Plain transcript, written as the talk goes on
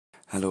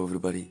Hello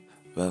everybody,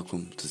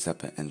 welcome to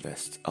Zappa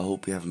Invest. I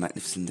hope you have a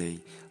magnificent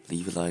day.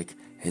 Leave a like,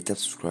 hit that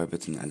subscribe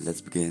button, and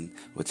let's begin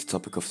with the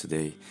topic of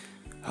today: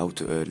 how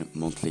to earn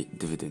monthly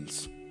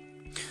dividends.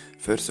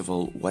 First of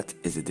all, what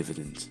is a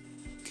dividend?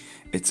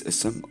 It's a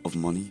sum of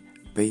money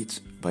paid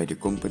by the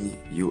company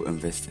you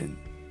invest in.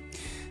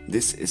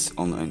 This is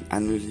on an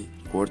annually,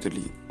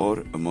 quarterly,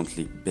 or a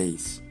monthly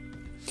base.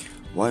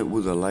 Why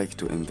would I like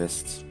to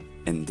invest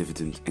in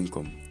dividend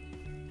income?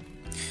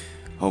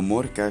 How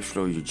more cash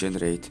flow you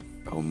generate,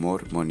 how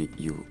more money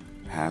you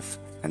have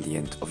at the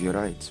end of your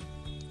ride.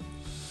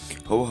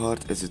 How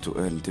hard is it to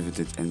earn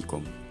dividend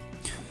income?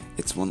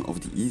 It's one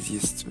of the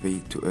easiest way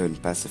to earn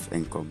passive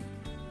income.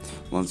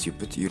 Once you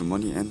put your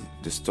money in,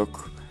 the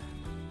stock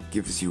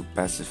gives you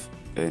passive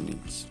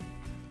earnings.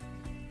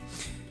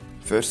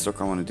 First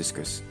stock I want to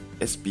discuss,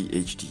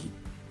 SPHD.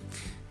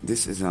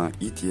 This is an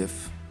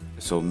ETF,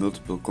 so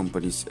multiple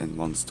companies in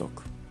one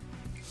stock.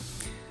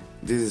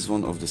 This is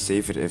one of the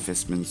safer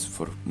investments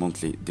for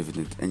monthly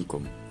dividend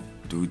income.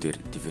 Do their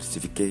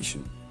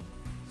diversification.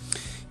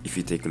 If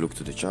you take a look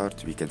to the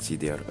chart, we can see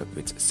they are up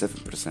with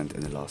 7%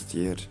 in the last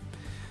year,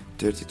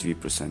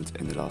 33%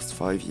 in the last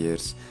 5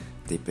 years.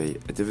 They pay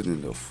a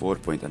dividend of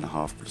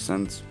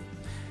 4.5%.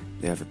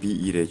 They have a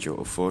PE ratio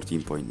of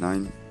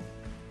 14.9.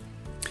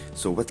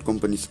 So what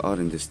companies are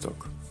in this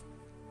stock?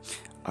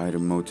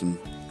 Iron Mountain,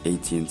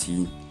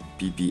 At&T,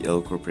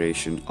 PPL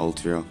Corporation,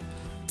 Altria,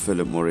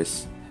 Phillip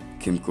Morris,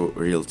 Kimco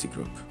Realty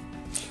Group.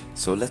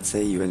 So let's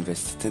say you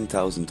invest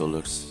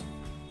 $10,000.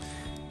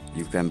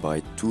 You can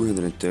buy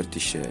 230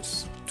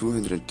 shares.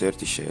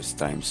 230 shares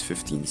times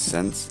 15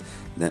 cents.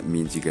 That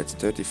means you get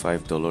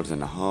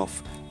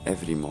 $35.50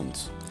 every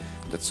month.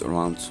 That's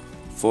around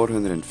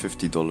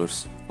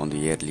 $450 on the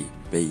yearly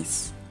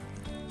base.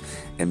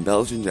 In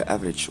Belgium, the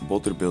average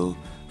water bill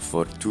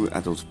for 2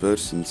 adult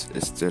persons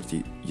is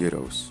 30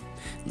 euros.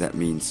 That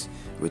means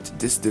with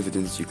this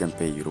dividends you can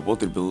pay your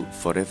water bill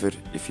forever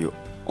if you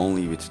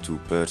only with 2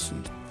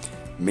 persons.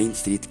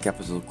 Mainstreet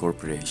Capital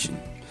Corporation,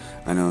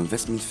 an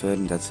investment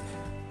firm that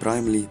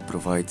primarily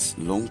provides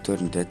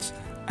long-term debt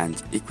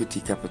and equity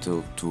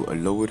capital to a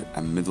lower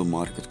and middle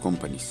market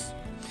companies.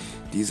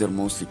 These are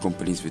mostly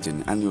companies with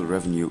an annual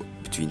revenue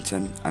between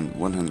 10 and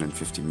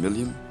 150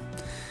 million,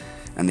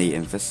 and they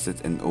invested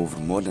in over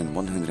more than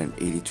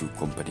 182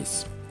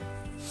 companies.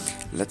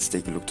 Let's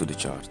take a look to the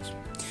chart.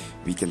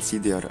 We can see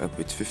they are up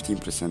with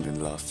 15% in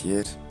the last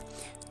year,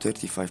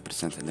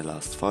 35% in the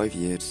last 5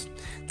 years.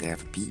 They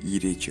have a PE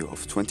ratio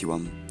of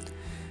 21.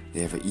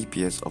 They have an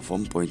EPS of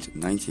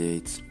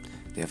 1.98.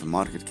 They have a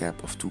market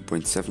cap of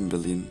 2.7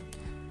 billion.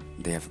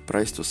 They have a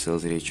price to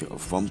sales ratio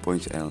of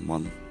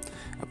 1.1,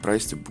 a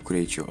price to book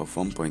ratio of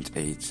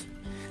 1.8.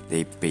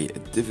 They pay a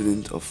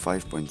dividend of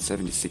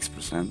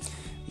 5.76%.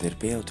 Their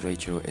payout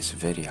ratio is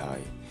very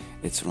high.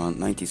 It's around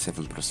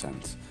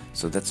 97%.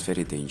 So that's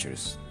very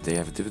dangerous. They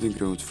have dividend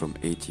growth from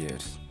 8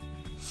 years.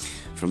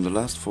 From the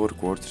last 4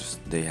 quarters,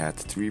 they had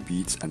 3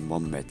 beats and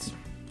 1 met.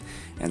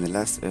 And the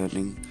last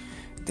earning,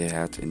 they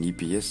had an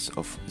EPS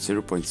of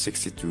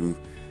 0.62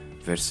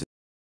 versus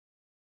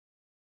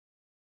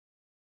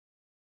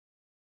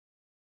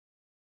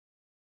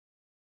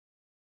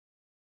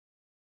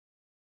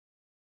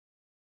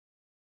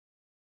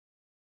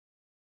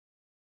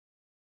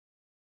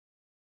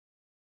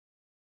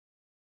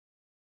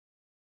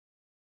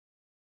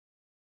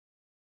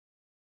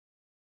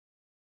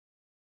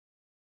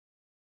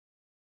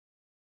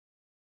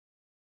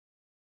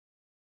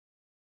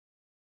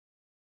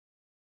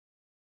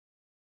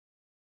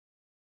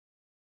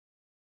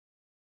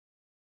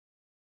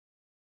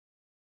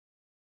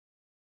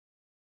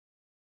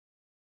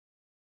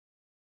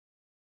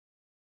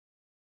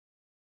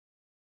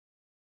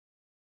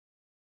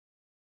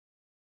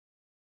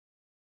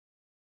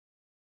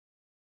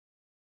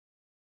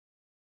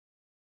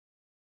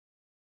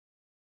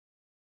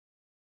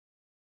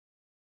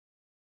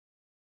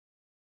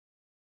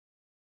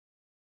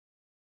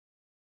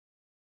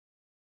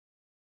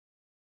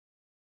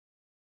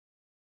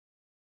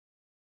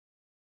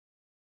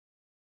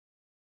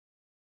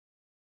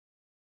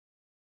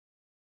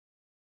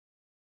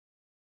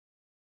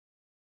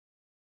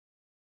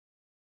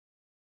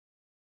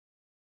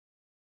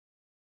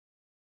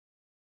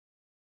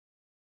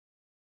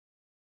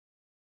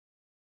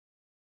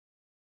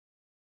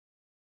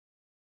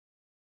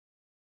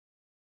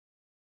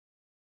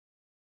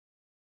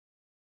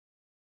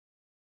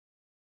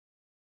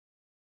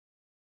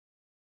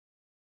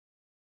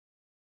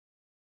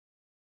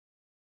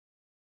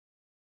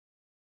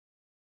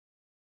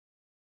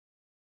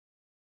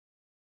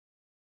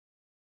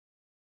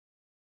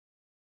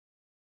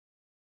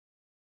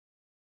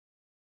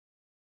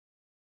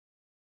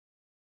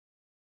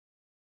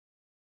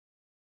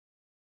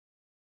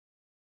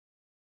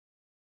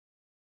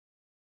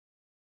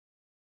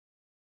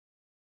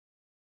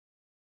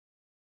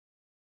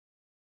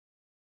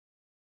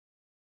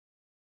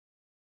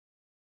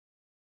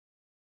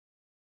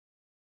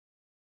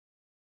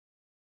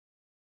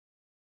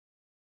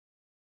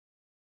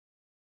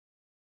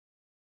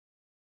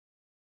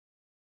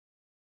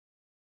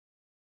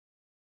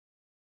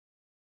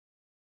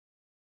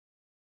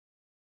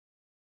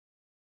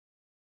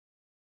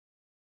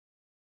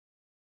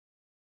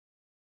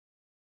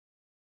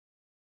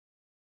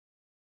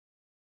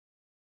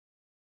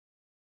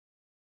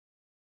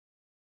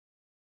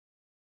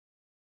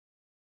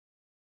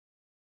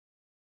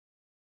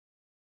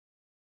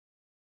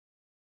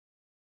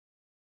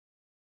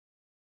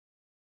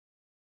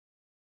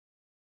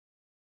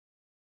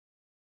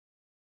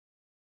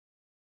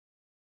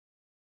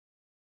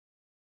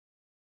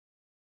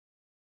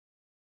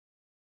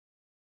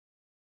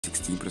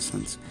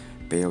 18%,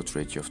 payout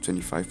ratio of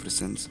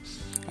 25%,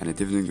 and a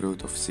dividend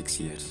growth of 6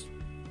 years.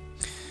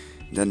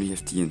 Then we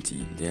have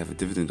T&T. They have a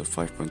dividend of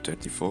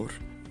 5.34,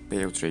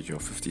 payout ratio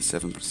of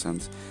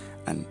 57%,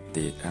 and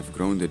they have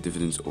grown their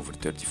dividends over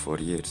 34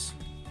 years.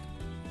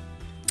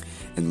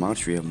 In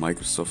March we have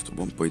Microsoft,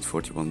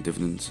 1.41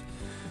 dividends,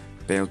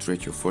 payout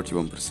ratio of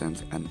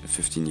 41%, and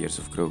 15 years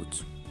of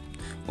growth.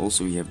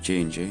 Also we have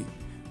J&J,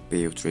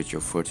 payout ratio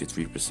of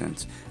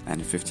 43%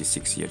 and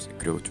 56 years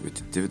growth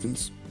with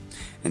dividends.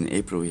 In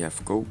April we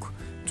have Coke,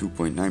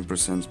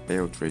 2.9%,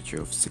 payout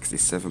ratio of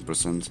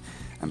 67%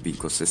 and being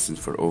consistent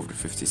for over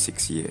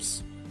 56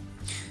 years.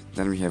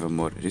 Then we have a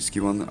more risky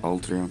one,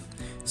 Altria,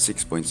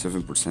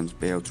 6.7%,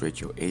 payout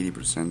ratio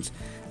 80%,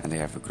 and they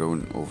have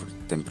grown over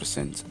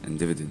 10% in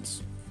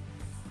dividends.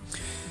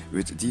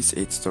 With these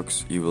 8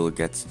 stocks you will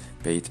get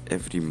paid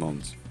every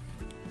month.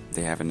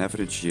 They have an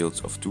average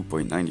yield of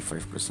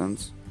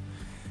 2.95%.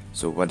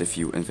 So what if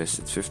you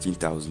invested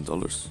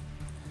 $15,000?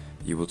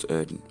 You would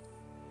earn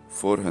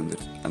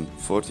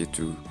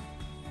 $442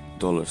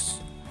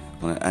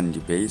 on an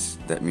annual base.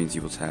 That means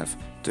you would have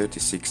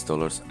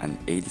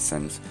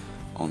 $36.80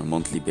 on a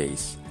monthly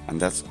base, and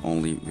that's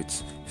only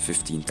with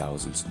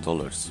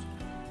 $15,000.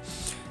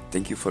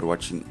 Thank you for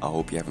watching. I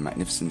hope you have a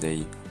magnificent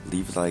day.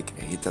 Leave a like,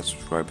 hit that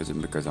subscribe button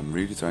because I'm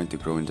really trying to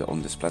grow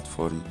on this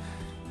platform.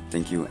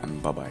 Thank you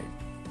and bye bye.